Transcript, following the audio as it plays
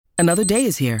Another day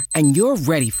is here, and you're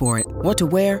ready for it. What to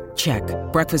wear? Check.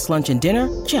 Breakfast, lunch, and dinner?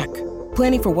 Check.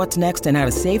 Planning for what's next and how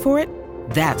to save for it?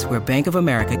 That's where Bank of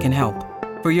America can help.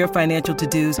 For your financial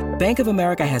to-dos, Bank of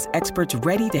America has experts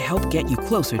ready to help get you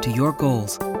closer to your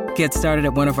goals. Get started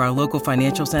at one of our local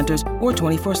financial centers or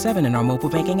 24/7 in our mobile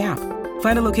banking app.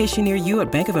 Find a location near you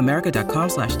at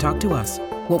bankofamerica.com/talktous.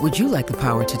 What would you like the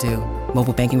power to do?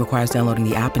 Mobile banking requires downloading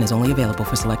the app and is only available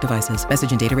for select devices.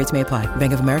 Message and data rates may apply.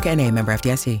 Bank of America N.A., member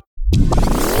FDIC.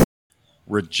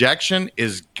 Rejection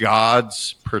is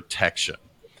God's protection.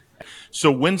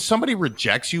 So when somebody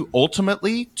rejects you,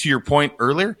 ultimately, to your point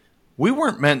earlier, we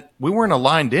weren't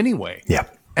aligned anyway.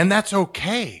 Yep. And that's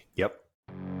okay. Yep.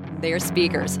 They're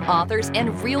speakers, authors,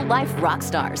 and real-life rock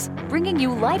stars, bringing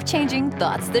you life-changing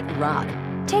thoughts that rock,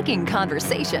 taking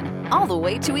conversation all the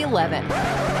way to 11.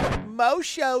 Most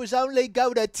shows only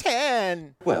go to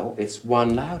 10. Well, it's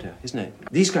one louder, isn't it?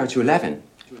 These go to 11.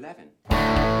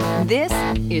 This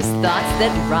is Thoughts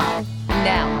That Rock.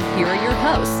 Now, here are your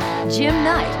hosts, Jim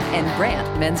Knight and Brant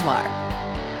Menswar.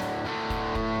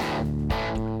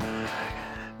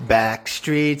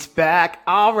 Backstreet's back.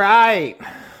 All right.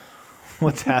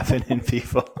 What's happening,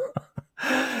 people?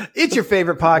 It's your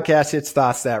favorite podcast. It's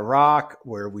Thoughts That Rock,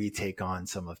 where we take on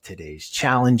some of today's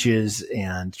challenges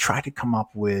and try to come up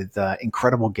with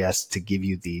incredible guests to give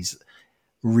you these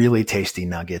really tasty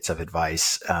nuggets of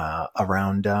advice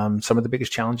around some of the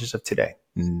biggest challenges of today.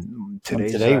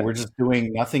 Today we're just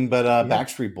doing nothing but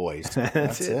Backstreet Boys.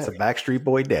 That's it. It's a Backstreet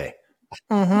Boy day.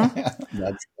 Mm-hmm.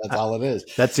 That's all it is.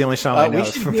 That's the only song I know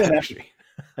is from Backstreet.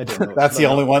 I don't know. That's the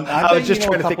only one. I was just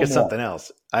trying to think of something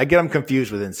else. I get them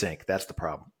confused with NSYNC. That's the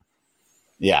problem.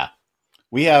 Yeah.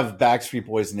 We have Backstreet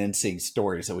Boys and NSYNC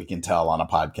stories that we can tell on a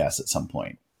podcast at some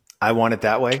point. I Want It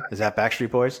That Way. Is that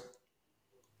Backstreet Boys?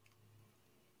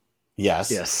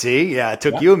 Yes. Yeah. See? Yeah. It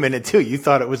took you a minute too. You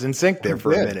thought it was NSYNC there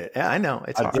for a minute. Yeah, I know.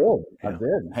 It's hard. I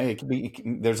did. Hey,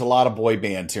 there's a lot of boy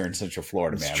bands here in Central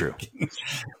Florida, man. It's true.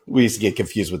 We used to get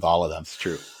confused with all of them. It's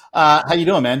true. How you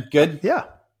doing, man? Good? Yeah.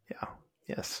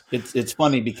 Yes. It's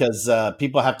funny because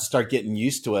people have to start getting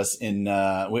used to us in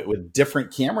with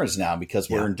different cameras now because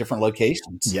we're in different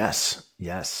locations. Yes.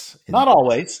 Not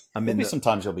always.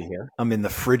 Sometimes you'll be here. I'm in the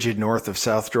frigid north of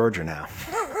South Georgia now.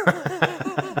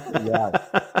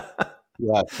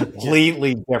 Yeah,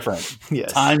 completely different.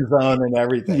 Yes. Time zone and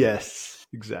everything. Yes,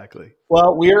 exactly.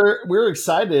 Well, we're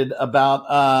excited about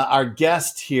our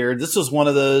guest here. This was one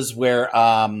of those where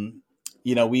I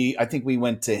think we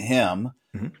went to him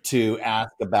to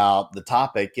ask about the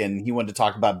topic, and he wanted to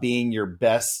talk about being your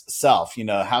best self.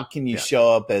 How can you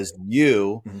show up as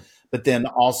you, but then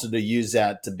also to use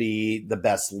that to be the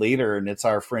best leader? And it's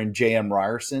our friend J.M.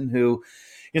 Ryerson, who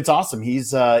it's awesome.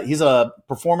 He's a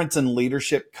performance and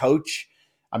leadership coach.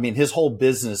 I mean, his whole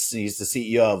business, he's the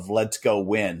CEO of Let's Go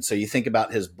Win. So you think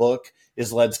about his book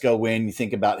is Let's Go Win. You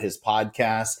think about his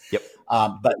podcast. Yep.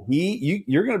 But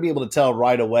you're going to be able to tell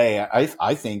right away,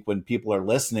 I think, when people are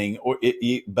listening,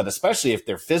 but especially if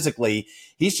they're physically,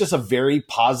 he's just a very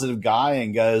positive guy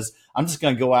and goes, I'm just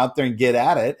going to go out there and get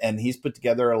at it. And he's put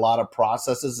together a lot of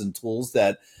processes and tools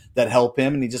that help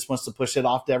him. And he just wants to push it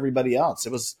off to everybody else.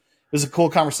 It was a cool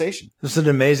conversation. This is an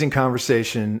amazing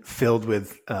conversation filled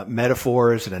with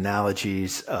metaphors and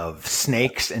analogies of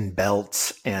snakes and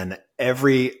belts and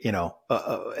every,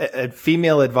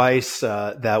 female advice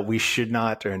that we should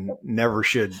not or never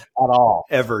should at all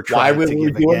ever try. Why would we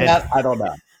do that? I don't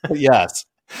know. Yes.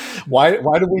 Why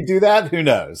do we do that? Who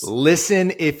knows?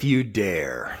 Listen if you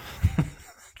dare.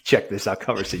 Check this out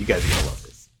conversation. You guys are going to love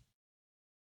this.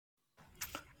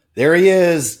 There he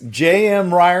is.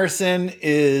 J.M. Ryerson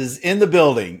is in the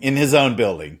building, in his own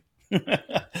building.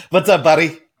 What's up,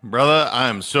 buddy? Brother, I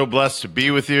am so blessed to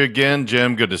be with you again.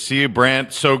 Jim, good to see you.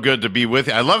 Brant, so good to be with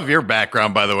you. I love your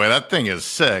background, by the way. That thing is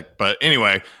sick. But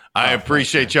anyway, I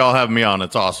appreciate y'all having me on.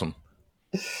 It's awesome.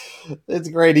 It's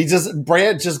great.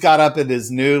 Brant just got up in his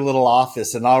new little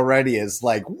office and already is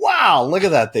like, wow, look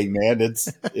at that thing, man. It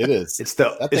is. It's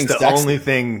the only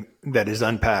thing that is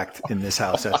unpacked in this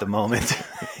house at the moment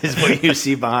is what you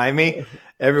see behind me.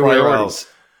 Everywhere else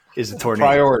is a tornado.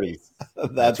 Priorities.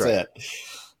 That's right.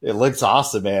 It looks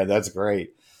awesome, man. That's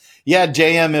great. Yeah,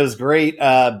 JM, it was great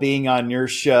being on your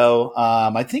show.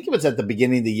 I think it was at the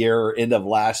beginning of the year or end of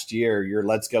last year, your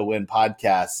Let's Go Win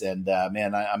podcast. And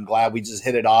man, I'm glad we just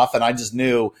hit it off. And I just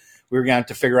knew we were going to have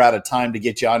to figure out a time to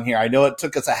get you on here. I know it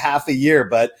took us a half a year,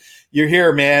 but you're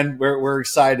here, man. We're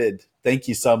excited. Thank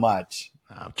you so much.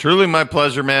 Truly my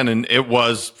pleasure, man. And it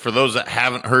was, for those that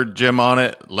haven't heard Jim on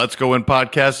it, Let's Go In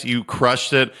podcast, you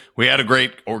crushed it. We had a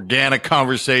great organic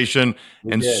conversation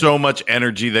and so much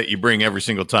energy that you bring every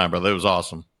single time, brother. It was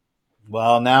awesome.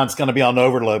 Well, now it's going to be on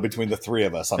overload between the three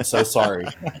of us. I'm so sorry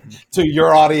to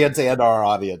your audience and our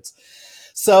audience.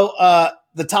 So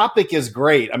the topic is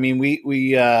great. I mean,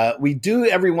 we do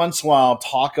every once in a while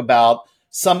talk about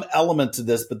some element to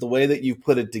this, but the way that you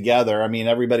put it together, I mean,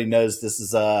 everybody knows this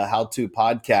is a how-to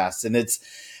podcast, and it's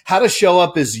how to show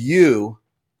up as you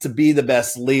to be the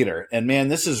best leader. And man,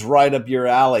 this is right up your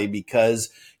alley because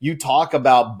you talk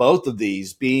about both of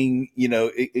these being,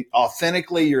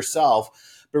 authentically yourself,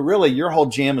 but really your whole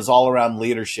jam is all around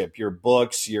leadership, your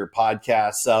books, your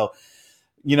podcasts. So,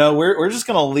 we're just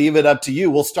going to leave it up to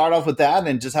you. We'll start off with that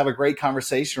and just have a great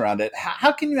conversation around it.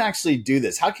 How can you actually do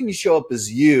this? How can you show up as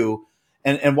you?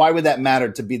 And why would that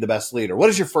matter to be the best leader? What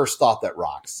is your first thought that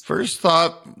rocks? First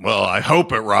thought, well, I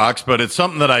hope it rocks, but it's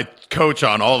something that I coach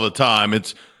on all the time.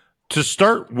 It's to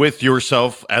start with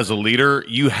yourself as a leader,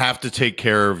 you have to take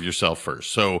care of yourself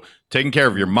first. So taking care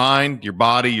of your mind, your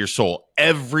body, your soul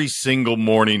every single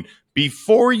morning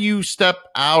before you step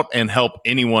out and help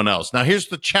anyone else. Now, here's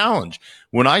the challenge.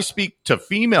 When I speak to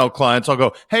female clients, I'll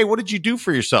go, hey, what did you do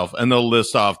for yourself? And they'll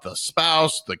list off the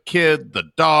spouse, the kid,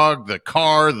 the dog, the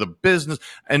car, the business.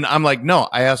 And I'm like, no,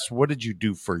 I asked, what did you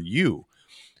do for you?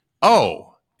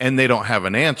 Oh, and they don't have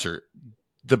an answer.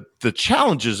 The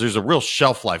challenge is there's a real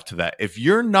shelf life to that. If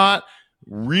you're not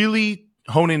really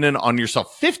honing in on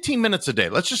yourself 15 minutes a day,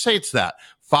 let's just say it's that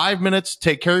 5 minutes,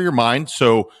 take care of your mind.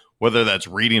 So whether that's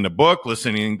reading a book,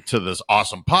 listening to this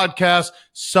awesome podcast,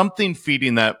 something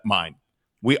feeding that mind.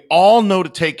 We all know to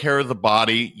take care of the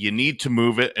body. You need to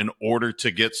move it in order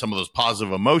to get some of those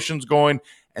positive emotions going.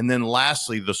 And then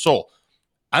lastly, the soul.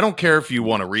 I don't care if you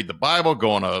want to read the Bible,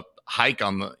 go on a hike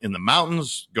in the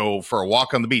mountains, go for a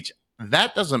walk on the beach.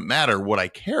 That doesn't matter. What I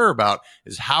care about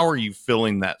is how are you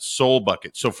filling that soul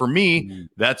bucket? So for me,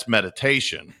 that's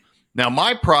meditation. Now,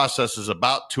 my process is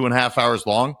about 2.5 hours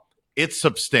long. It's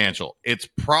substantial. It's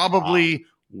probably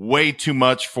way too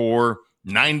much for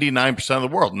 99% of the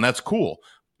world, and that's cool.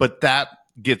 But that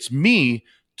gets me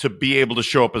to be able to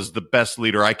show up as the best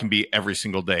leader I can be every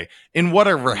single day in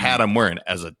whatever hat I'm wearing,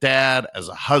 as a dad, as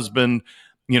a husband,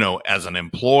 as an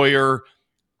employer.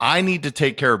 I need to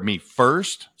take care of me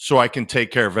first so I can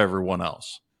take care of everyone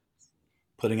else.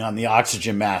 Putting on the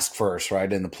oxygen mask first,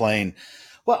 right, in the plane.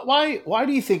 Well, why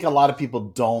do you think a lot of people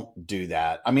don't do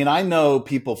that? I mean, I know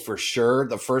people for sure,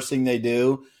 the first thing they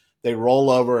do, they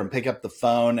roll over and pick up the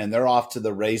phone and they're off to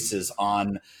the races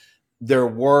on their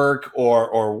work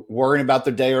or worrying about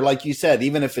their day. Or like you said,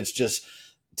 even if it's just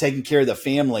taking care of the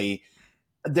family,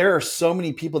 there are so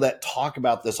many people that talk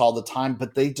about this all the time,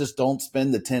 but they just don't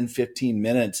spend the 10, 15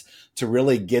 minutes to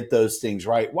really get those things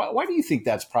right. Why do you think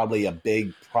that's probably a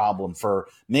big problem for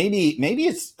maybe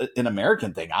it's an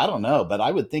American thing? I don't know, but I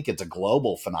would think it's a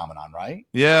global phenomenon, right?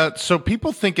 Yeah. So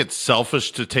people think it's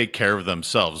selfish to take care of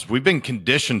themselves. We've been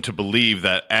conditioned to believe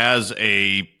that as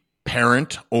a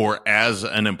parent or as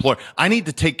an employer, I need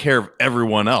to take care of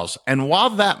everyone else. And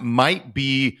while that might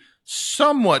be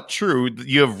somewhat true,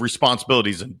 you have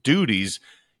responsibilities and duties,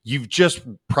 you've just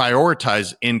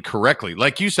prioritized incorrectly.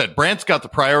 Like you said, Brant's got the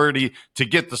priority to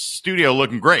get the studio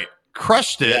looking great.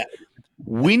 Crushed it. Yeah.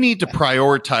 We need to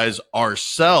prioritize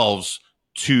ourselves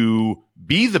to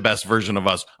be the best version of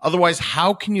us. Otherwise,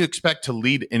 how can you expect to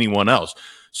lead anyone else?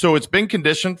 So it's been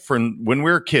conditioned from when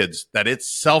we were kids that it's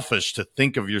selfish to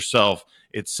think of yourself.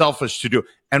 It's selfish to do.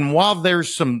 And while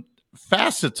there's some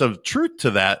facets of truth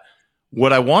to that,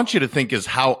 what I want you to think is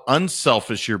how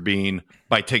unselfish you're being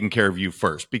by taking care of you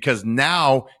first, because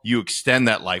now you extend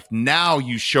that life. Now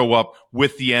you show up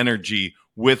with the energy,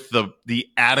 with the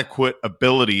adequate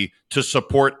ability to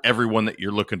support everyone that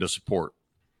you're looking to support.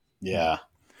 Yeah.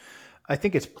 I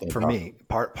think it's, for me,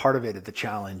 part of it, the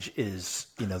challenge is,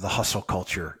 the hustle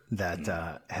culture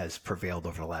that has prevailed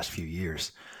over the last few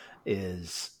years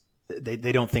is they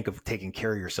don't think of taking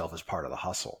care of yourself as part of the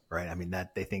hustle, right? I mean,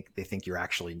 that they think you're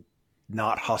actually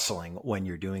not hustling when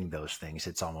you're doing those things.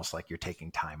 It's almost like you're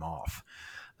taking time off.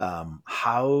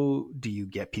 How do you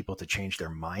get people to change their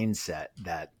mindset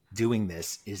that doing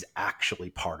this is actually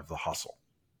part of the hustle?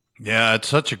 Yeah, it's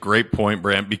such a great point,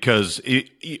 Brant, because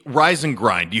rise and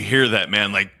grind. You hear that,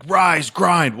 man, like rise,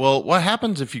 grind. Well, what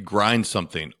happens if you grind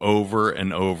something over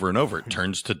and over and over? It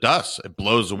turns to dust. It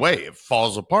blows away. It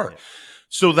falls apart.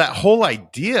 So that whole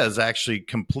idea is actually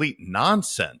complete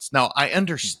nonsense. Now, I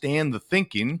understand the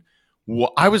thinking.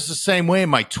 Well, I was the same way in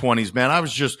my 20s, man.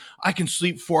 I can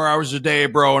sleep 4 hours a day,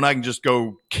 bro, and I can just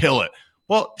go kill it.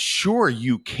 Well, sure,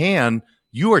 you can.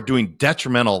 You are doing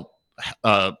detrimental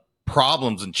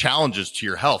problems and challenges to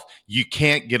your health. You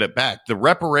can't get it back. The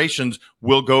reparations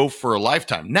will go for a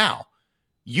lifetime. Now,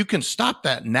 you can stop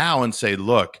that now and say,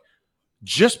 look,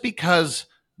 just because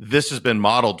this has been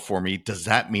modeled for me. Does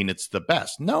that mean it's the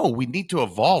best? No, we need to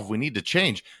evolve. We need to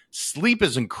change. Sleep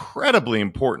is incredibly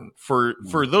important for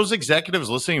those executives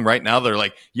listening right now. They're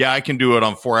like, yeah, I can do it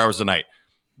on 4 hours a night.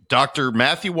 Dr.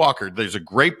 Matthew Walker, there's a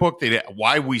great book,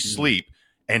 Why We Sleep.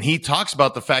 And he talks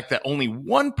about the fact that only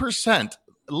 1%,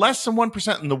 less than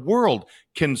 1% in the world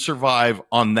can survive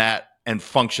on that and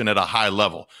function at a high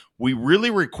level. We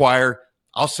really require,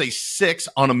 I'll say 6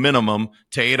 on a minimum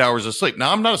to 8 hours of sleep.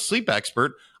 Now, I'm not a sleep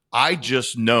expert. I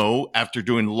just know after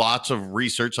doing lots of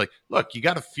research, like, look, you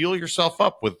got to fuel yourself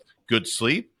up with good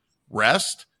sleep,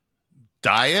 rest,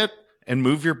 diet, and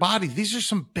move your body. These are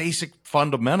some basic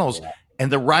fundamentals. Yeah.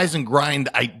 And the rise and grind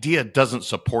idea doesn't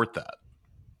support that.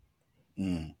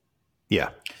 Yeah.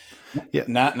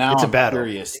 Now it's a battle.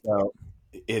 Curious. So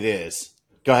it is.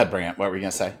 Go ahead, Brant. What were you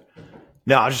going to say?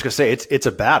 No, I was just going to say it's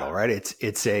a battle, right?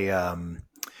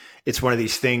 It's one of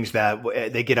these things that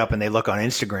they get up and they look on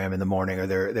Instagram in the morning, or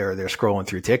they're scrolling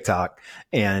through TikTok,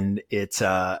 and it's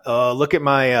look at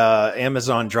my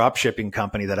Amazon drop shipping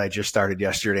company that I just started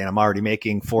yesterday, and I'm already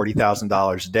making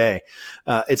 $40,000 a day.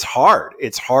 It's hard.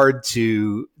 It's hard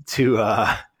to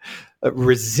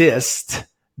resist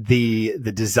the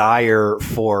desire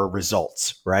for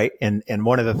results, right? And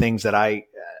one of the things that I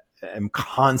am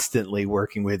constantly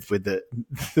working with the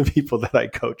people that I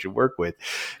coach and work with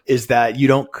is that you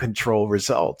don't control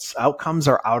results. Outcomes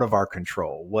are out of our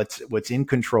control. What's in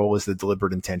control is the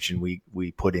deliberate intention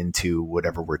we put into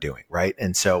whatever we're doing, right?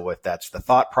 And so if that's the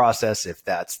thought process, if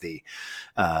that's the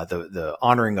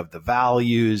honoring of the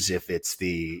values, if it's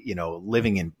the,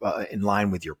 living in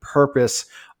line with your purpose,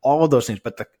 all of those things.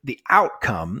 But the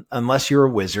outcome, unless you're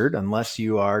a wizard, unless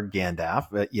you are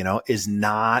Gandalf, is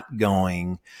not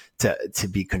going to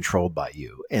be controlled by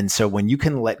you. And so when you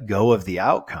can let go of the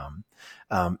outcome,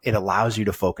 it allows you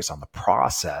to focus on the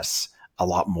process a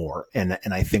lot more. And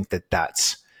I think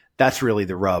that's really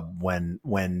the rub when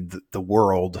the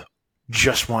world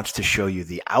just wants to show you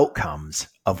the outcomes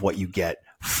of what you get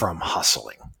from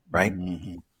hustling, right?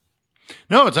 Mm-hmm.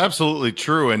 No, it's absolutely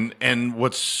true. And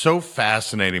what's so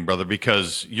fascinating, brother,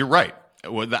 because you're right.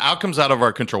 The outcome's out of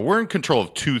our control. We're in control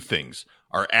of two things,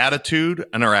 our attitude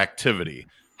and our activity.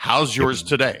 How's yours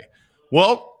today?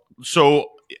 Well,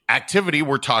 so activity,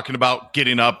 we're talking about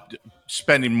getting up,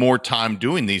 spending more time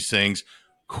doing these things.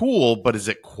 Cool, but is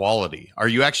it quality? Are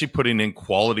you actually putting in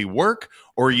quality work,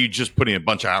 or are you just putting in a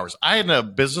bunch of hours? I had a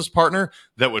business partner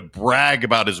that would brag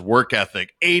about his work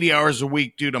ethic. 80 hours a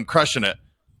week, dude, I'm crushing it.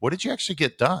 What did you actually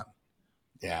get done?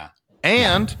 Yeah.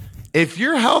 And if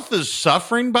your health is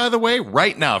suffering, by the way,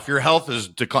 right now, if your health is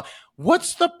declining,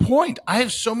 what's the point? I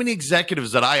have so many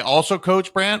executives that I also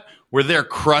coach, Brant, where they're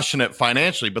crushing it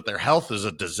financially, but their health is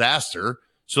a disaster.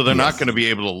 So they're not going to be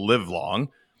able to live long,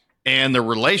 and their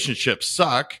relationships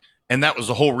suck. And that was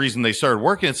the whole reason they started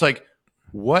working. It's like,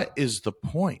 what is the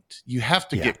point? You have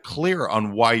to get clear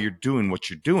on why you're doing what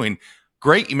you're doing.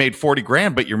 Great, you made 40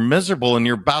 grand, but you're miserable and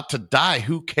you're about to die.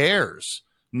 Who cares?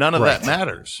 None of that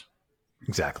matters.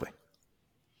 Exactly.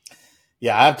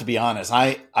 Yeah, I have to be honest.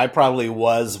 I probably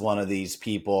was one of these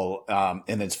people.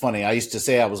 And it's funny. I used to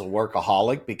say I was a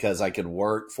workaholic because I could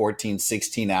work 14,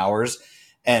 16 hours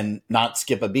and not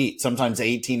skip a beat, sometimes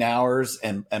 18 hours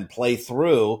and play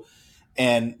through.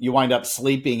 And you wind up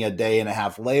sleeping a day and a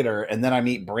half later. And then I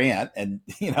meet Brant, and,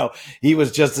 he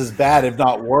was just as bad, if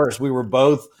not worse. We were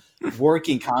both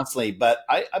working constantly, but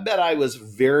I bet I was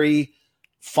very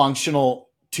functional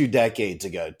 2 decades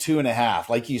ago, 2.5.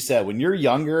 Like you said, when you're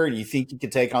younger and you think you can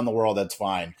take on the world, that's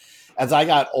fine. As I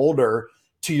got older,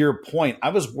 to your point, I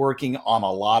was working on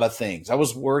a lot of things. I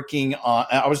was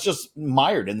just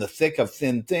mired in the thick of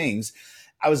thin things.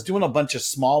 I was doing a bunch of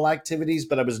small activities,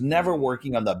 but I was never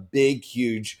working on the big,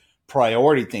 huge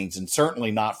priority things, and certainly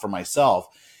not for myself.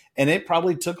 And it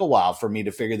probably took a while for me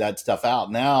to figure that stuff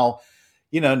out. Now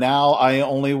I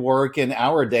only work an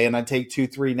hour a day and I take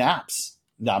 2-3 naps.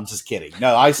 No, I'm just kidding.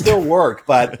 No, I still work,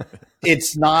 but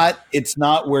it's not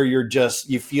where you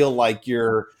feel like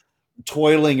you're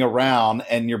toiling around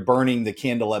and you're burning the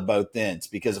candle at both ends.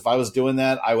 Because if I was doing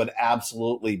that, I would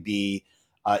absolutely be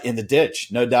in the ditch.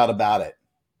 No doubt about it.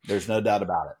 There's no doubt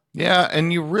about it. Yeah,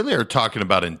 and you really are talking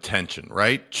about intention,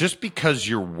 right? Just because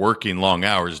you're working long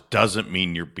hours doesn't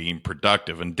mean you're being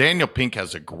productive. And Daniel Pink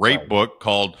has a great book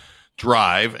called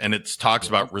Drive, and it talks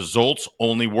about results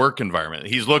only work environment.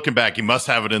 He's looking back. He must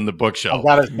have it in the bookshelf. I've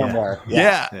got it somewhere.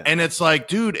 Yeah. And it's like,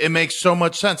 dude, it makes so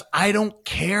much sense. I don't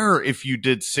care if you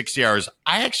did 60 hours.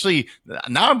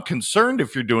 Now I'm concerned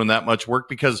if you're doing that much work,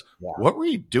 because what were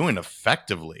you doing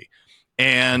effectively?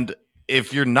 And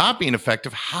if you're not being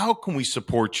effective, how can we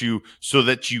support you so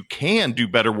that you can do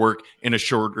better work in a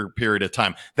shorter period of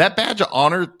time? That badge of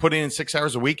honor, putting in 6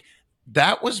 hours a week,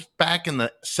 that was back in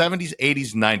the 70s,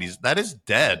 80s, 90s. That is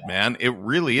dead, man. It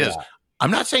really is. Yeah.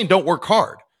 I'm not saying don't work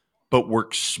hard, but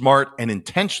work smart and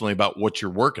intentionally about what you're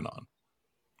working on.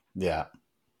 Yeah.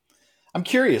 I'm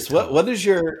curious. What is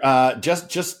your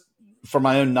just for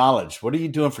my own knowledge, what are you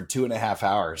doing for 2.5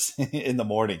 hours in the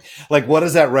morning? Like, what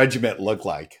does that regiment look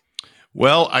like?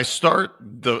 Well, I start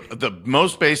the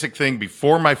most basic thing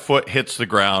before my foot hits the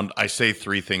ground. I say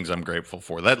 3 things I'm grateful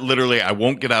for. That literally, I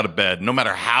won't get out of bed, no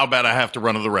matter how bad I have to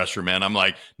run to the restroom, man. I'm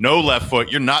like, no left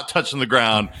foot. You're not touching the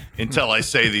ground until I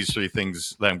say these 3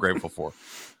 things that I'm grateful for.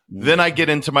 Then I get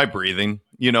into my breathing.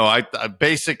 You know, I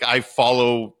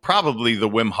follow probably the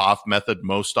Wim Hof method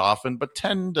most often, but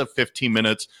 10 to 15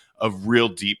 minutes of real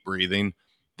deep breathing.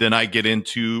 Then I get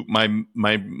into I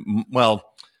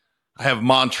have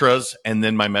mantras and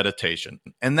then my meditation.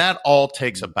 And that all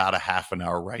takes about a half an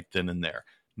hour right then and there.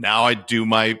 Now I do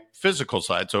my physical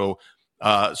side. So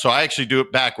I actually do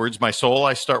it backwards. My soul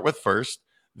I start with first.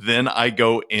 Then I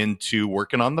go into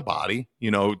working on the body,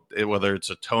 you know, whether it's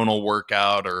a tonal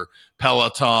workout or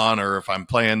Peloton or if I'm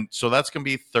playing. So that's going to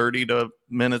be 30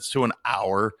 minutes to an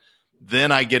hour.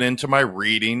 Then I get into my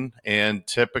reading, and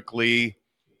typically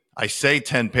I say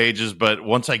 10 pages, but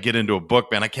once I get into a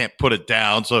book, man, I can't put it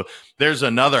down. So there's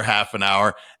another half an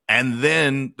hour. And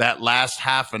then that last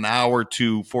half an hour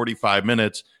to 45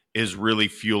 minutes is really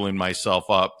fueling myself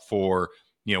up for,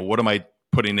 you know, what am I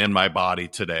putting in my body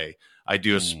today? I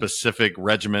do a specific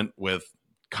regimen with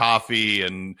coffee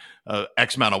and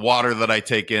X amount of water that I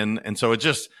take in. And so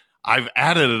I've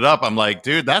added it up. I'm like,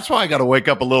 dude, that's why I got to wake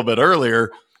up a little bit earlier.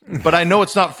 But I know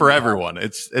it's not for everyone.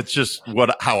 It's just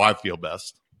how I feel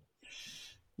best.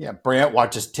 Yeah, Brant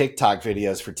watches TikTok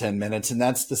videos for 10 minutes, and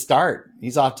that's the start.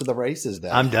 He's off to the races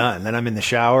then. I'm done. Then I'm in the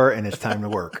shower, and it's time to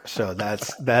work. So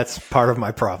that's part of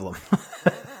my problem.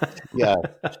 Yeah.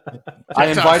 I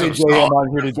invited JM on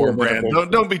here to do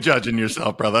it. Don't be judging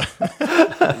yourself, brother.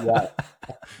 Yeah.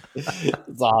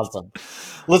 It's awesome.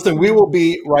 Listen, we will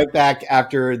be right back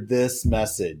after this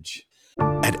message.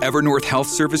 At Evernorth Health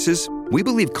Services, we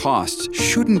believe costs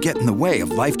shouldn't get in the way of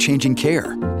life-changing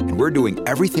care, and we're doing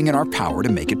everything in our power to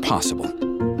make it possible.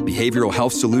 Behavioral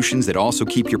health solutions that also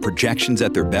keep your projections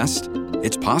at their best?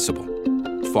 It's possible.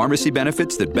 Pharmacy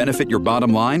benefits that benefit your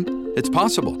bottom line? It's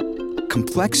possible.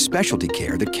 Complex specialty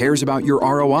care that cares about your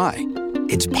ROI?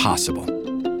 It's possible.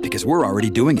 Because we're already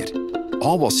doing it.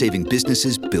 All while saving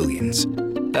businesses billions.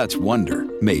 That's Wonder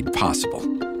made possible.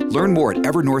 Learn more at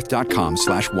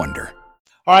evernorth.com/wonder.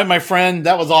 All right, my friend,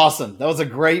 that was awesome. That was a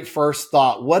great first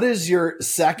thought. What is your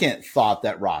second thought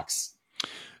that rocks?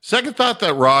 Second thought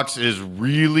that rocks is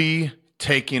really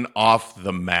taking off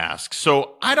the mask.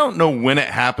 So I don't know when it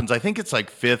happens. I think it's like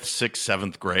 5th, 6th,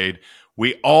 7th grade.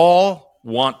 We all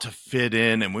want to fit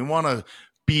in and we want to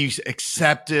be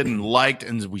accepted and liked,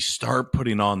 and we start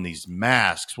putting on these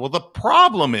masks. Well, the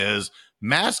problem is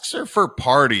masks are for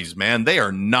parties, man. They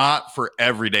are not for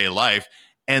everyday life.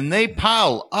 And they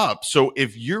pile up. So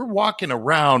if you're walking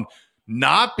around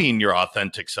not being your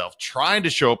authentic self, trying to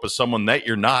show up as someone that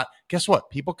you're not, guess what?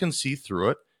 People can see through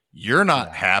it. You're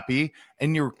not happy,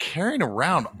 and you're carrying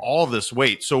around all this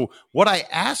weight. So what I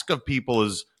ask of people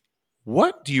is,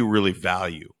 what do you really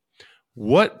value?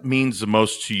 What means the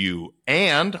most to you?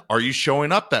 And are you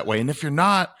showing up that way? And if you're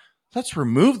not, let's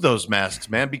remove those masks,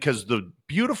 man, because the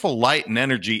beautiful light and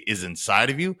energy is inside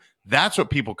of you. That's what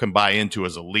people can buy into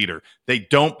as a leader. They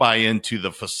don't buy into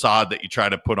the facade that you try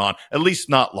to put on, at least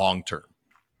not long term.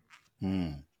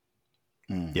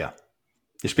 Yeah.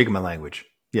 You're speaking my language.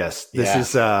 Yes. This is,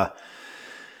 so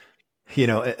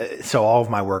all of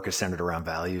my work is centered around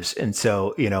values. And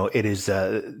so, it is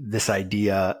this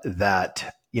idea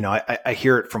that, I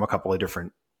hear it from a couple of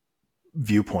different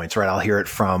viewpoints, right? I'll hear it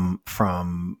from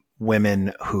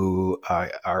women who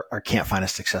can't find a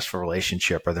successful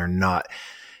relationship, or they're not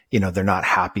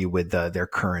happy with their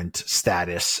current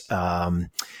status.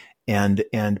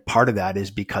 And part of that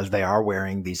is because they are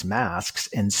wearing these masks.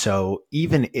 And so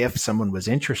even if someone was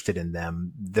interested in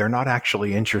them, they're not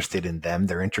actually interested in them.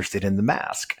 They're interested in the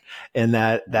mask. And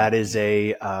that is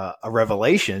a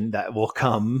revelation that will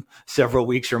come several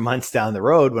weeks or months down the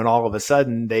road when all of a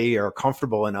sudden they are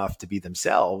comfortable enough to be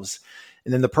themselves.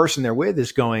 And then the person they're with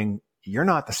is going, you're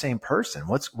not the same person.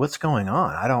 What's going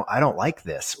on? I don't like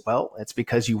this. Well, it's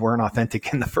because you weren't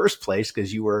authentic in the first place,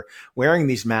 because you were wearing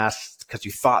these masks because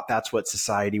you thought that's what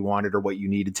society wanted or what you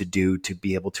needed to do to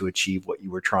be able to achieve what you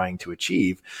were trying to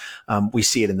achieve. We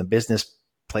see it in the business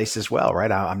place as well,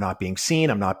 right? I'm not being seen.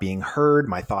 I'm not being heard.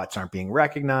 My thoughts aren't being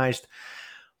recognized.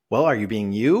 well, are you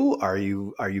being you? Are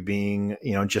you being,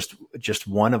 just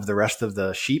one of the rest of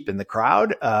the sheep in the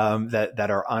crowd that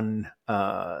are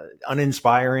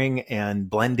uninspiring and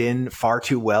blend in far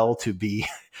too well to be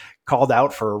called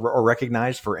out for or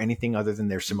recognized for anything other than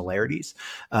their similarities?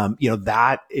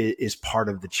 That is part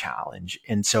of the challenge.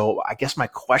 And so I guess my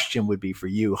question would be for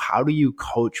you, how do you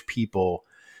coach people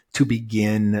to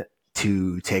begin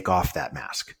to take off that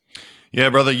mask? Yeah,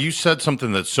 brother, you said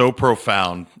something that's so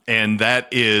profound, and that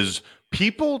is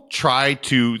people try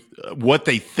to what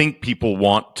they think people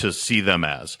want to see them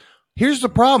as. Here's the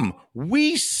problem.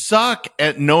 We suck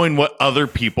at knowing what other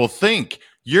people think.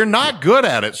 You're not good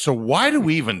at it, so why do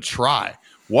we even try?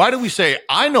 Why do we say,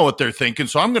 I know what they're thinking,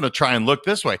 so I'm going to try and look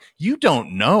this way? You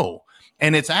don't know.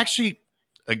 And it's actually,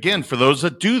 again, for those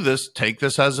that do this, take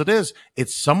this as it is.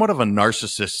 It's somewhat of a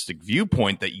narcissistic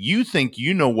viewpoint that you think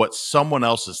you know what someone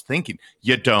else is thinking.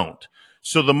 You don't.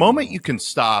 So the moment you can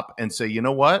stop and say, you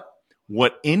know what?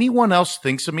 What anyone else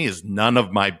thinks of me is none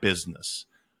of my business.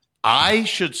 I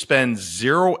should spend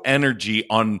zero energy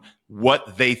on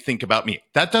what they think about me.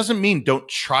 That doesn't mean don't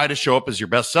try to show up as your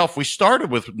best self. We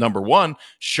started with number one,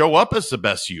 show up as the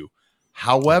best you.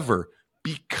 However,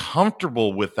 be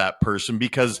comfortable with that person,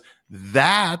 because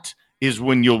that is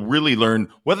when you'll really learn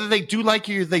whether they do like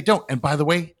you or they don't. And by the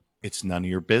way, it's none of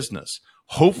your business.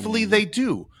 Hopefully they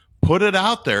do. Put it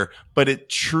out there, but it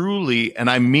truly, and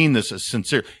I mean this as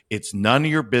sincere, it's none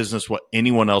of your business what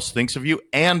anyone else thinks of you.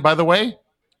 And by the way,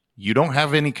 you don't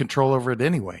have any control over it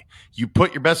anyway. You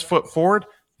put your best foot forward.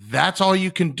 That's all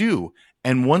you can do.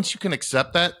 And once you can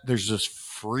accept that, there's this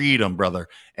freedom, brother.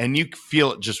 And you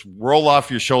feel it just roll off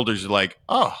your shoulders. You're like,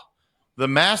 oh, the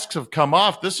masks have come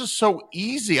off. This is so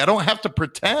easy. I don't have to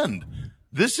pretend.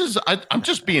 I'm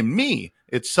just being me.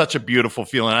 It's such a beautiful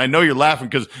feeling. I know you're laughing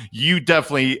because you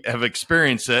definitely have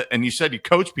experienced it. And you said you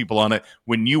coach people on it.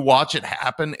 When you watch it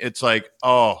happen, it's like,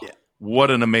 oh,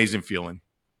 what an amazing feeling.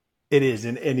 It is.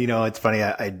 And it's funny.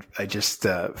 I just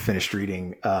finished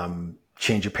reading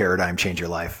Change Your Paradigm, Change Your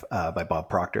Life by Bob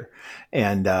Proctor.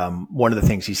 And one of the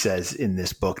things he says in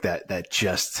this book that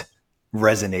just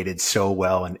resonated so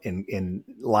well and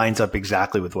lines up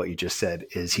exactly with what you just said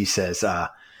is he says,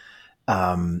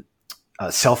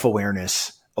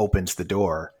 self-awareness opens the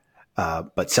door,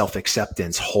 but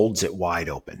self-acceptance holds it wide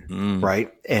open.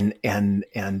 Right. And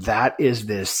that is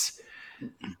this,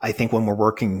 I think when we're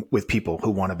working with people who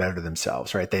want to better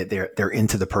themselves, right, they're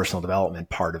into the personal development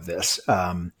part of this.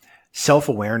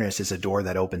 Self-awareness is a door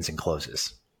that opens and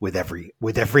closes with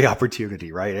every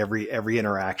opportunity, right? Every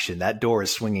interaction, that door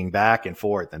is swinging back and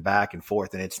forth.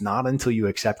 And it's not until you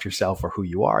accept yourself for who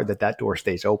you are that door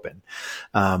stays open.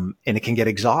 And it can get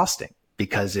exhausting.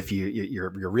 Because if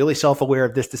you're really self-aware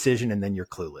of this decision and then you're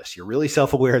clueless, you're really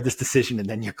self-aware of this decision and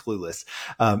then you're clueless,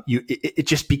 it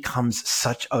just becomes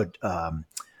such a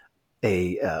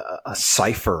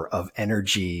cipher of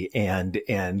energy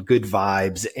and good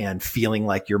vibes and feeling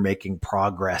like you're making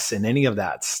progress and any of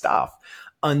that stuff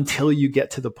until you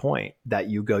get to the point that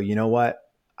you go, you know what?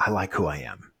 I like who I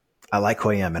am.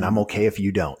 And I'm okay if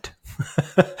you don't.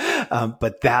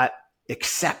 But that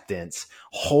acceptance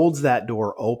holds that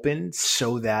door open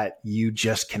so that you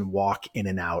just can walk in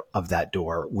and out of that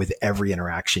door with every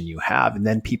interaction you have. And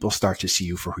then people start to see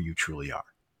you for who you truly are.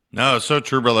 No, it's so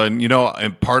true, brother.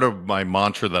 And part of my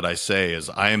mantra that I say is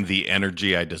I am the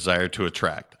energy I desire to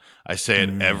attract. I say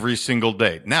it every single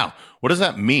day. Now, what does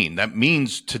that mean? That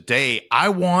means today I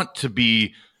want to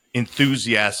be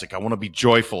enthusiastic. I want to be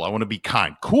joyful. I want to be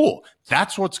kind. Cool.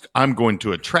 That's what I'm going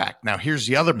to attract. Now, here's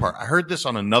the other part. I heard this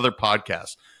on another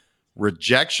podcast.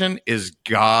 Rejection is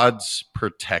God's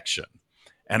protection.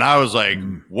 And I was like,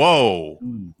 whoa,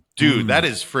 dude, that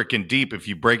is freaking deep. If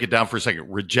you break it down for a second,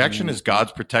 rejection is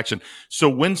God's protection. So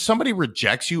when somebody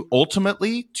rejects you,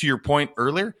 ultimately, to your point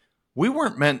earlier, we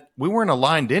weren't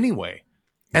aligned anyway.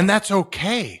 And that's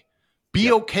okay.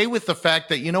 Be okay with the fact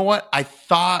that, you know what? I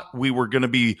thought we were going to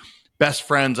be best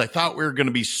friends. I thought we were going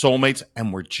to be soulmates,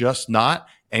 and we're just not.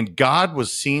 And God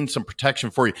was seeing some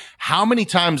protection for you. How many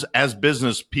times as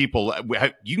business people,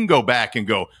 you can go back and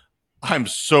go, I'm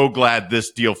so glad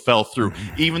this deal fell through.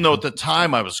 Even though at the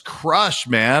time I was crushed,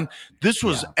 man. This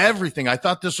was everything. I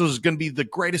thought this was going to be the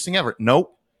greatest thing ever.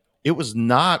 Nope. It was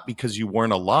not, because you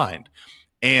weren't aligned.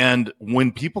 And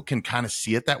when people can kind of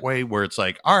see it that way, where it's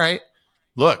like, all right,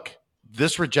 look,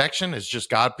 this rejection is just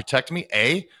God protecting me,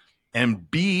 A,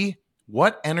 and B,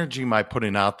 what energy am I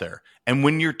putting out there? And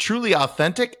when you're truly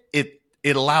authentic, it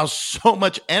allows so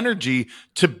much energy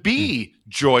to be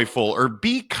joyful or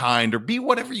be kind or be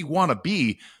whatever you want to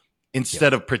be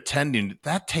instead of pretending.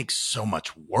 That takes so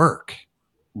much work.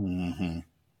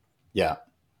 Yeah.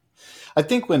 I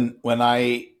think when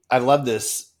I I love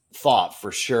this thought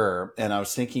for sure. And I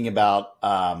was thinking about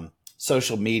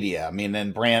social media. I mean,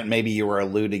 and Brant, maybe you were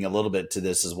alluding a little bit to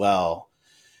this as well.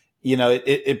 You know,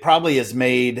 it probably has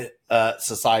made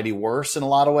society worse in a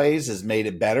lot of ways, has made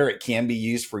it better. It can be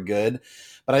used for good.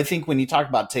 But I think when you talk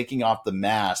about taking off the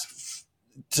mask,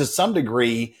 to some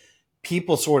degree,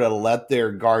 people sort of let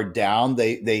their guard down.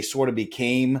 They sort of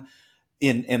became,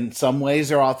 in some ways,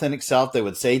 their authentic self. They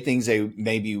would say things they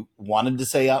maybe wanted to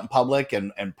say out in public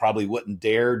and probably wouldn't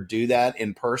dare do that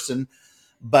in person.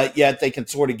 But yet they can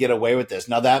sort of get away with this.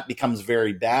 Now that becomes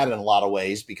very bad in a lot of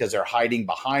ways because they're hiding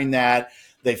behind that.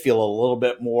 They feel a little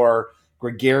bit more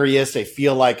gregarious. They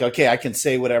feel like, okay, I can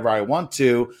say whatever I want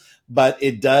to, but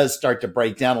it does start to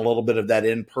break down a little bit of that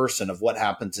in person of what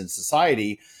happens in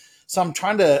society. So I'm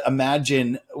trying to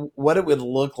imagine what it would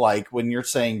look like when you're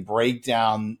saying break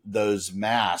down those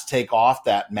masks, take off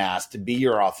that mask to be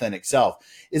your authentic self.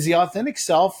 Is the authentic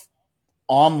self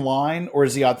online, or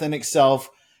is the authentic self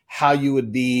how you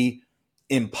would be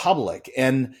in public?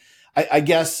 And I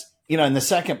guess, you know, and the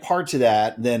second part to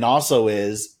that then also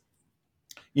is,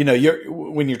 you know,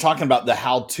 when you're talking about the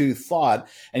how-to thought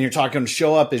and you're talking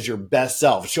show up as your best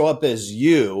self, show up as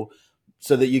you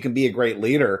so that you can be a great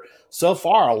leader. So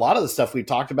far, a lot of the stuff we've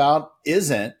talked about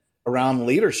isn't around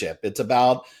leadership. It's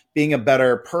about being a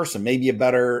better person, maybe a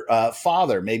better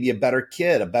father, maybe a better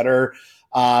kid, a better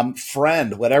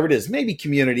friend, whatever it is, maybe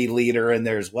community leader in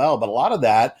there as well. But a lot of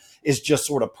that is just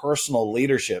sort of personal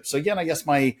leadership. So again, I guess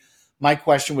my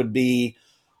question would be,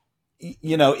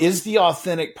 you know, is the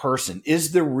authentic person,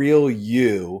 is the real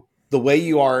you the way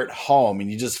you are at home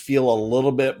and you just feel a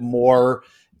little bit more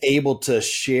able to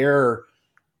share,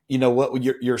 you know, what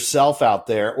yourself out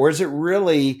there? Or is it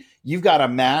really you've got a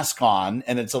mask on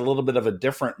and it's a little bit of a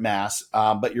different mask,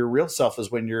 but your real self is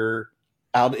when you're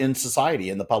out in society,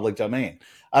 in the public domain?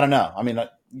 I don't know. I mean,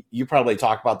 you probably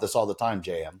talk about this all the time,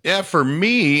 JM. Yeah, for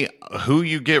me, who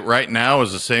you get right now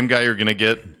is the same guy you're going to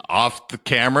get off the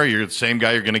camera. You're the same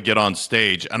guy you're going to get on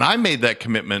stage. And I made that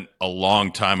commitment a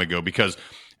long time ago because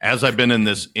as I've been in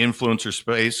this influencer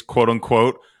space, quote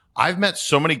unquote, I've met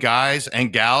so many guys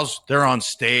and gals, they're on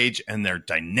stage and they're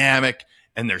dynamic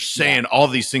and they're saying all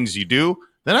these things you do.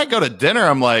 Then I go to dinner,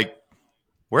 I'm like,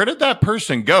 where did that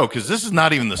person go? Because this is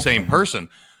not even the same person.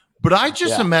 But I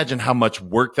just imagine how much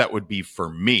work that would be for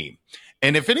me.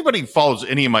 And if anybody follows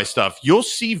any of my stuff, you'll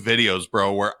see videos,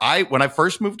 bro, where when I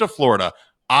first moved to Florida,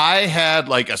 I had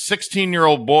like a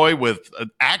 16-year-old boy with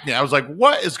acne. I was like,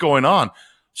 what is going on?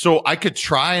 So I could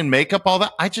try and make up all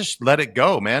that. I just let it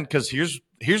go, man, because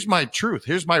here's my truth.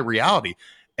 Here's my reality.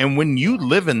 And when you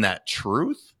live in that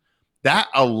truth, that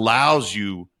allows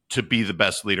you to be the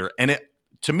best leader. And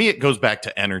to me, it goes back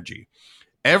to energy.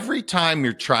 Every time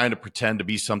you're trying to pretend to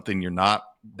be something you're not,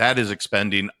 that is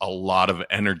expending a lot of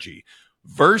energy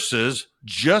versus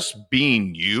just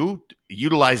being you,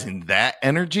 utilizing that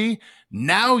energy.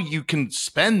 Now you can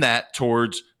spend that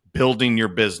towards building your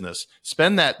business,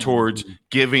 spend that towards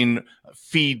giving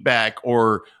feedback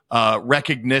or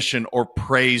recognition or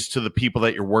praise to the people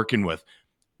that you're working with.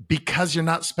 Because you're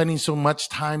not spending so much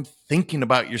time thinking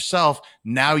about yourself,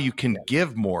 now you can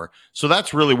give more. So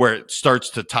that's really where it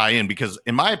starts to tie in, because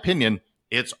in my opinion,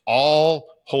 it's all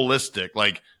holistic.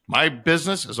 Like my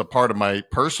business is a part of my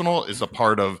personal, is a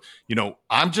part of, you know,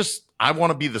 I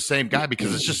want to be the same guy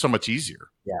because it's just so much easier.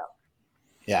 Yeah.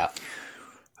 Yeah.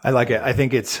 I like it. I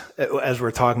think it's, as we're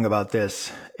talking about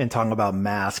this and talking about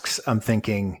masks, I'm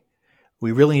thinking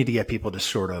we really need to get people to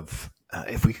sort of,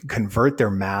 if we can convert their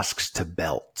masks to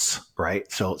belts,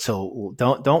 right? So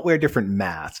don't wear different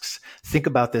masks. Think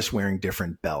about this wearing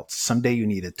different belts. Someday you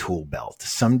need a tool belt.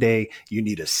 Someday you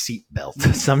need a seat belt.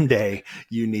 Someday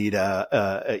you need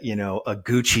a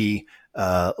Gucci,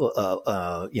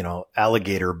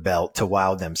 alligator belt to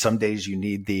wow them. Some days you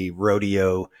need the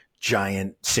rodeo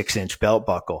giant 6-inch belt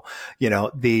buckle. You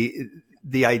know, the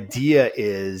idea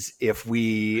is if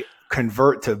we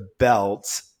convert to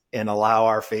belts and allow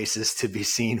our faces to be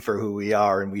seen for who we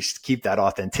are, and we keep that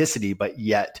authenticity, but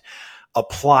yet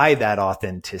apply that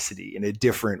authenticity in a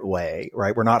different way,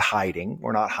 right? We're not hiding.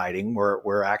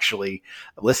 We're actually,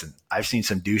 listen, I've seen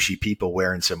some douchey people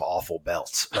wearing some awful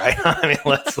belts, right? I mean,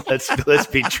 let's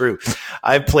be true.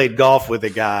 I've played golf with a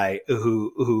guy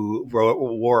who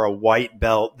wore a white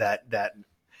belt that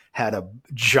had a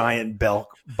giant belt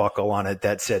buckle on it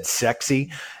that said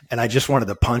sexy. And I just wanted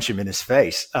to punch him in his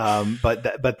face.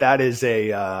 But that is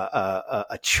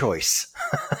a choice,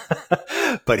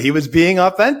 but he was being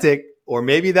authentic, or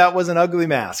maybe that was an ugly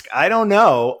mask. I don't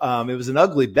know. It was an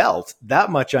ugly belt. That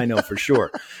much I know for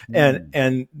sure.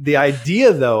 And the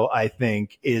idea though, I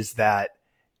think, is that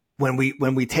when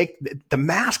we take the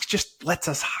mask, just lets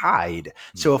us hide.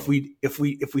 So if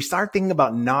we start thinking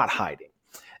about not hiding,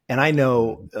 and I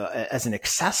know as an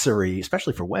accessory,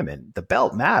 especially for women, the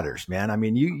belt matters, man. I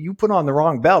mean, you put on the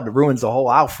wrong belt, it ruins the whole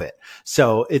outfit.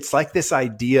 So it's like this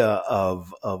idea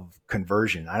of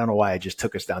conversion. I don't know why I just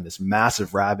took us down this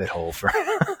massive rabbit hole for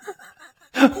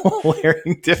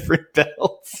wearing different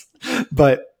belts,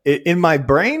 but in my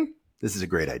brain, this is a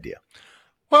great idea.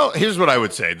 Well, here's what I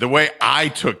would say. The way I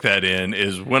took that in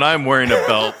is when I'm wearing a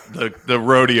belt, the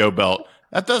rodeo belt,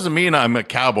 that doesn't mean I'm a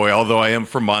cowboy, although I am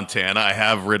from Montana. I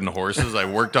have ridden horses. I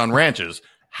worked on ranches.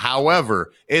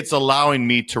 However, it's allowing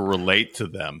me to relate to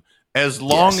them as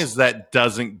long as that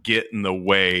doesn't get in the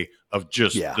way of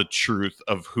just the truth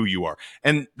of who you are.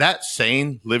 And that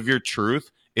saying, live your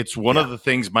truth, it's one of the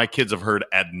things my kids have heard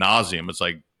ad nauseum. It's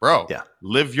like, bro,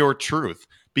 live your truth.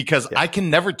 Because I can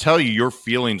never tell you your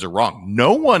feelings are wrong.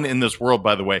 No one in this world,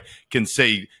 by the way, can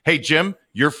say, hey, Jim,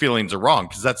 your feelings are wrong,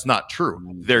 because that's not true.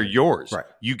 They're yours. Right.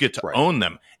 You get to own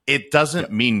them. It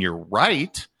doesn't mean you're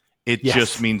right. It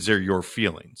just means they're your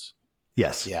feelings.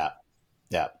 Yes. Yeah.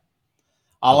 Yeah.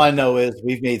 All I know is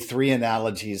we've made 3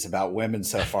 analogies about women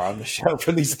so far on the show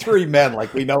for these 3 men.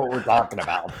 Like, we know what we're talking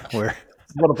about. I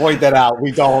want to point that out.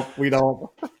 We don't.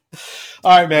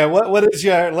 All right, man. What is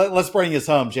let's bring us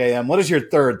home, JM. What is your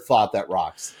third thought that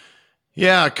rocks?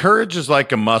 Yeah, courage is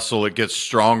like a muscle. It gets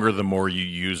stronger the more you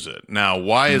use it. Now,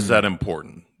 why is that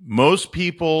important? Most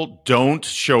people don't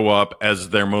show up as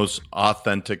their most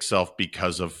authentic self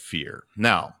because of fear.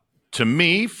 Now, to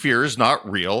me, fear is not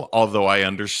real, although I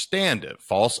understand it.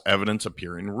 False evidence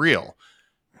appearing real.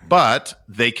 But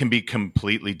they can be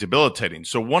completely debilitating.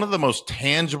 So one of the most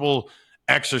tangible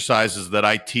exercises that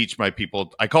I teach my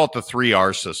people, I call it the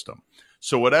 3R system.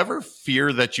 So whatever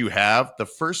fear that you have, the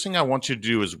first thing I want you to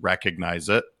do is recognize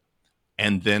it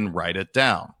and then write it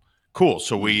down. Cool.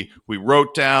 So we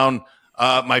wrote down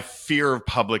my fear of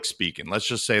public speaking. Let's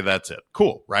just say that's it.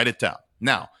 Cool. Write it down.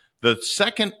 Now, the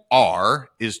second R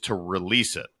is to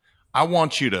release it. I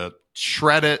want you to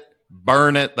shred it,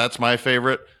 burn it. That's my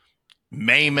favorite.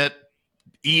 Maim it,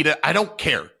 eat it. I don't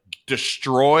care.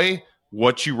 Destroy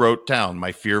what you wrote down,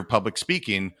 my fear of public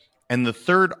speaking. And the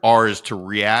third R is to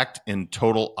react in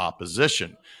total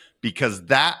opposition, because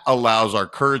that allows our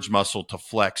courage muscle to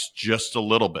flex just a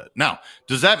little bit. Now,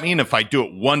 does that mean if I do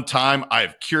it one time,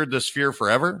 I've cured this fear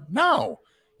forever? No,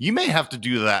 you may have to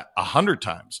do that 100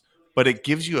 times, but it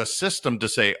gives you a system to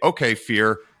say, okay,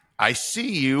 fear, I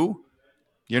see you.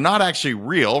 You're not actually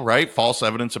real, right? False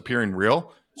evidence appearing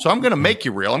real. So I'm going to make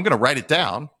you real. I'm going to write it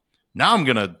down. Now I'm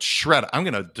going to shred it. I'm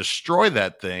going to destroy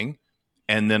that thing,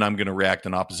 and then I'm going to react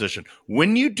in opposition.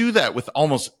 When you do that with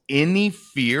almost any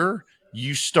fear,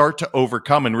 you start to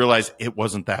overcome and realize it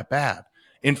wasn't that bad.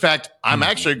 In fact, I'm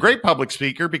actually a great public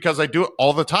speaker because I do it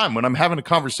all the time. When I'm having a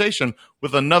conversation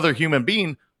with another human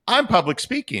being, I'm public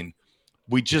speaking.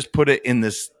 We just put it in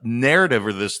this narrative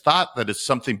or this thought that it's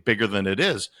something bigger than it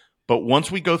is. But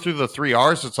once we go through the 3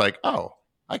 R's, it's like, oh,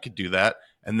 I could do that.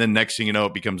 And then next thing you know,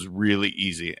 it becomes really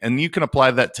easy. And you can apply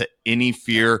that to any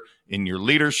fear in your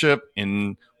leadership,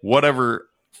 in whatever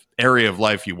area of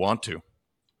life you want to.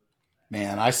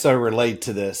 Man, I so relate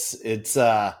to this. It's,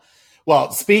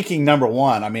 well, speaking number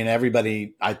one, I mean,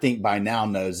 everybody, I think by now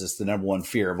knows it's the number one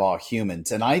fear of all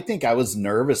humans. And I think I was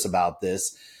nervous about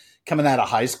this coming out of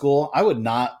high school. I would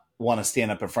not want to stand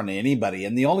up in front of anybody.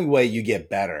 And the only way you get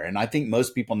better, and I think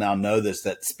most people now know this,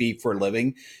 that speak for a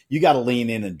living, you got to lean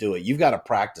in and do it. You've got to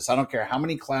practice. I don't care how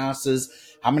many classes,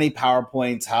 how many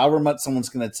PowerPoints, however much someone's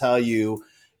going to tell you,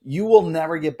 you will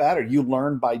never get better. You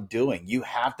learn by doing. You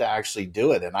have to actually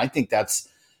do it. And I think that's,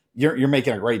 you're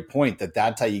making a great point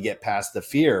that's how you get past the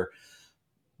fear.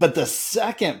 But the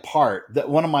second part, that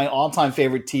one of my all-time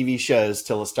favorite TV shows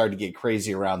till it started to get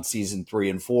crazy around season 3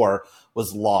 and 4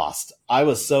 was Lost. I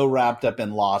was so wrapped up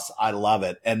in Lost. I love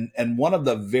it. And one of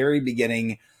the very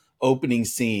beginning opening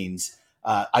scenes,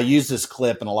 I use this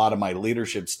clip in a lot of my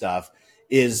leadership stuff,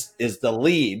 is the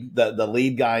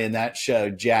lead guy in that show,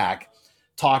 Jack,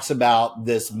 talks about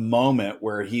this moment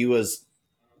where he was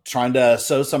trying to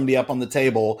sew somebody up on the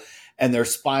table and their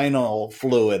spinal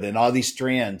fluid and all these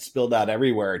strands spilled out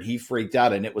everywhere. And he freaked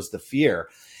out, and it was the fear.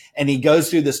 And he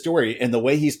goes through the story, and the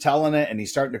way he's telling it, and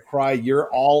he's starting to cry, you're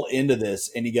all into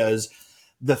this. And he goes,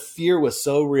 the fear was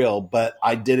so real, but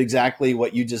I did exactly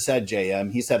what you just said,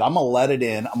 JM. He said, I'm going to let it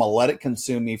in. I'm going to let it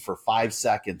consume me for 5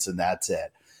 seconds, and that's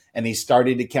it. And he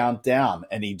started to count down,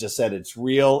 and he just said, it's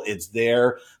real, it's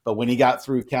there. But when he got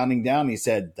through counting down, he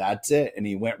said, that's it. And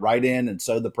he went right in and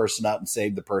sewed the person up and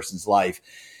saved the person's life.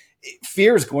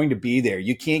 Fear is going to be there.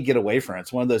 You can't get away from it.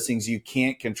 It's one of those things you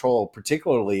can't control,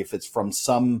 particularly if it's from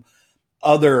some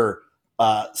other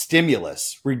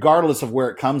stimulus, regardless of where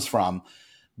it comes from.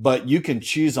 But you can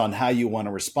choose on how you want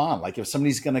to respond. Like if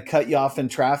somebody's going to cut you off in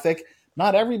traffic,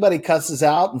 not everybody cusses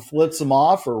out and flips them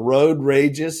off or road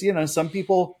rages. You know, some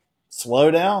people slow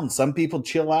down, some people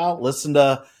chill out, listen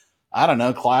to, I don't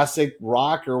know, classic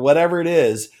rock or whatever it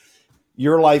is.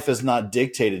 Your life is not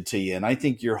dictated to you. And I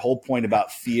think your whole point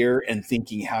about fear and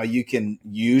thinking how you can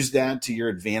use that to your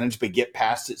advantage, but get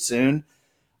past it soon,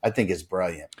 I think is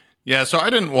brilliant. Yeah, so I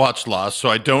didn't watch Lost, so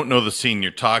I don't know the scene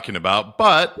you're talking about.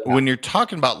 But when you're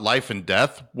talking about life and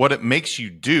death, what it makes you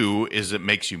do is it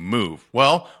makes you move.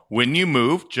 Well, when you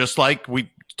move, just like we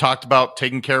talked about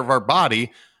taking care of our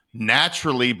body,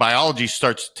 naturally biology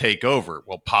starts to take over.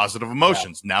 Well, positive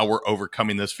emotions. Now we're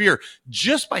overcoming this fear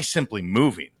just by simply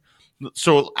moving.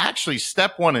 So actually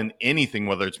step one in anything,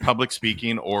 whether it's public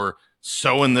speaking or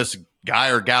sewing this guy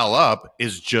or gal up,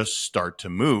 is just start to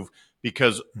move.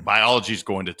 Because biology is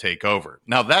going to take over.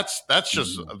 Now, that's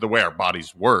just the way our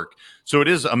bodies work. So it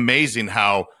is amazing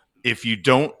how if you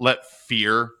don't let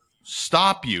fear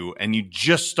stop you and you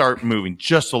just start moving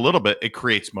just a little bit, it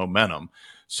creates momentum.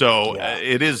 So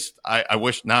it is. I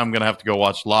wish now I'm going to have to go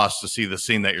watch Lost to see the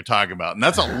scene that you're talking about. And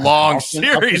that's a long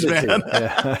series, man.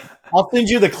 I'll send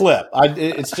you the clip.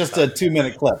 It's just a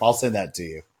 2-minute clip. I'll send that to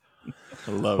you.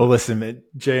 Well, listen, man,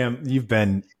 JM, you've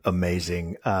been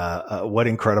amazing. What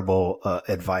incredible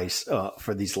advice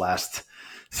for these last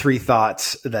 3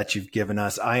 thoughts that you've given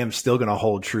us. I am still going to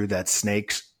hold true that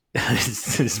snakes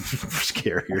is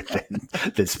scarier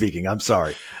than speaking. I'm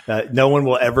sorry. No one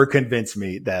will ever convince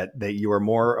me that you are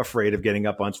more afraid of getting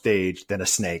up on stage than a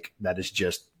snake. That is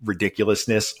just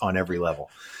ridiculousness on every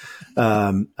level.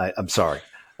 I'm sorry.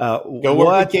 Go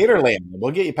work at Gatorland.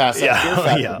 We'll get you past that fear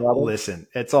factor, brother. Listen,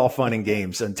 it's all fun and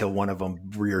games until one of them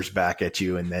rears back at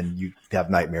you, and then you have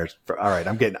nightmares. All right,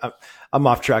 I'm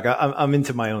off track. I'm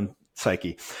into my own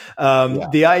psyche.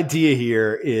 The idea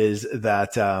here is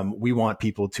that we want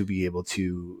people to be able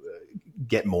to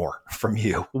get more from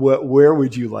you. Where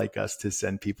would you like us to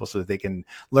send people so that they can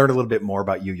learn a little bit more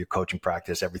about you, your coaching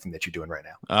practice, everything that you're doing right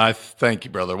now? Thank you,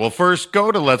 brother. Well, first,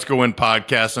 go to Let's Go In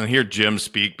podcast and hear Jim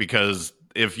speak, because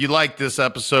if you like this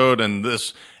episode and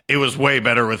this, it was way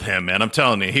better with him, man. I'm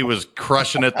telling you, he was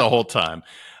crushing it the whole time.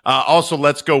 Also,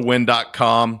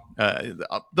 letsgowin.com.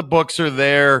 The books are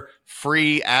there,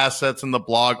 free assets in the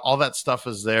blog. All that stuff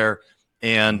is there.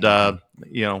 And,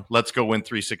 Let's Go Win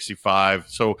 365.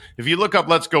 So if you look up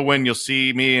Let's Go Win, you'll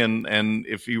see me. And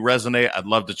if you resonate, I'd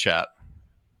love to chat.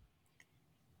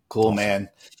 Cool, man.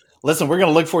 Listen, we're going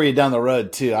to look for you down the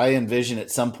road, too. I envision at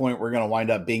some point we're going to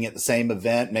wind up being at the same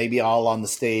event, maybe all on the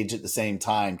stage at the same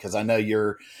time, because I know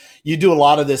you do a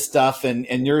lot of this stuff, and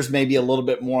yours may be a little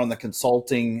bit more on the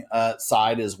consulting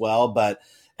side as well, but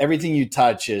everything you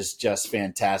touch is just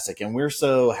fantastic, and we're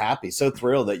so happy, so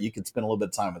thrilled that you could spend a little bit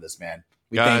of time with us, man.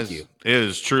 Guys, thank you. It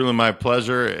is truly my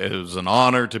pleasure. It was an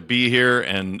honor to be here.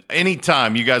 And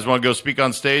anytime you guys want to go speak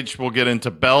on stage, we'll get into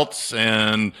belts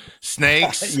and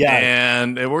snakes,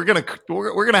 and we're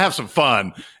gonna have some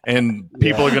fun. And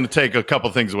people are gonna take a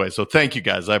couple things away. So thank you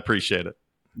guys. I appreciate it.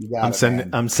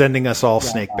 I'm sending us all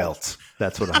snake belts.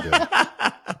 That's what I'm doing.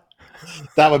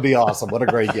 That would be awesome. What a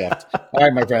great gift. All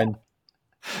right, my friend.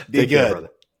 Be good. Care, brother.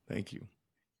 Thank you.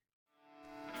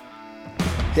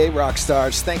 Hey, rock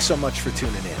stars, thanks so much for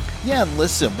tuning in. Yeah, and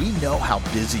listen, we know how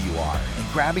busy you are, and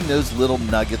grabbing those little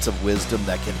nuggets of wisdom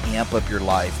that can amp up your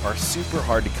life are super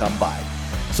hard to come by.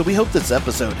 So we hope this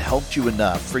episode helped you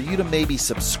enough for you to maybe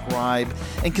subscribe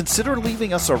and consider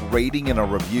leaving us a rating and a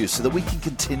review so that we can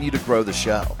continue to grow the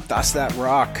show. Thus That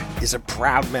Rock is a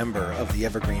proud member of the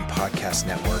Evergreen Podcast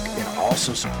Network and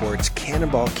also supports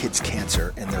Cannonball Kids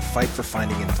Cancer and their fight for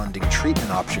finding and funding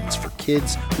treatment options for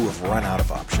kids who have run out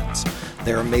of options.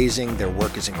 They're amazing. Their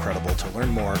work is incredible. To learn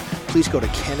more, please go to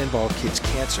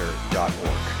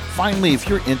cannonballkidscancer.org. Finally, if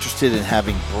you're interested in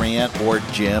having Brant or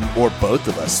Jim or both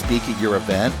of us speak at your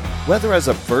event, whether as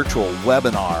a virtual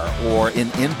webinar or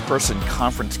an in-person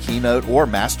conference keynote or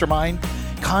mastermind,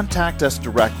 contact us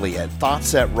directly at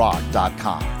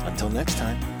thoughtsthatrock.com. Until next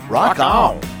time, rock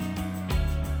on!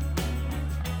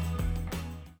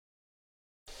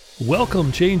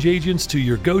 Welcome, change agents, to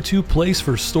your go-to place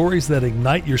for stories that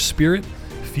ignite your spirit,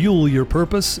 fuel your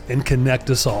purpose, and connect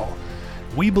us all.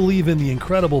 We believe in the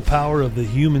incredible power of the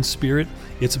human spirit,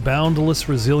 its boundless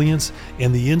resilience,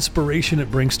 and the inspiration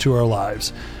it brings to our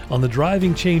lives. On the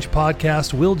Driving Change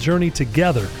podcast, we'll journey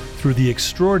together through the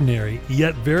extraordinary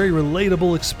yet very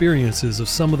relatable experiences of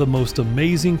some of the most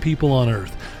amazing people on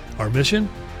earth. Our mission?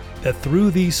 That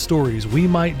through these stories, we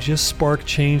might just spark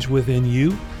change within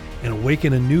you and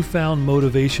awaken a newfound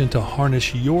motivation to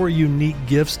harness your unique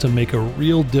gifts to make a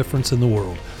real difference in the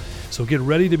world. So get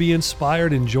ready to be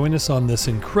inspired and join us on this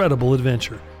incredible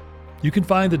adventure. You can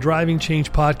find the Driving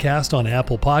Change podcast on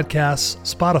Apple Podcasts,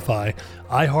 Spotify,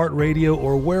 iHeartRadio,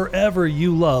 or wherever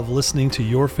you love listening to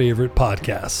your favorite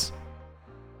podcasts.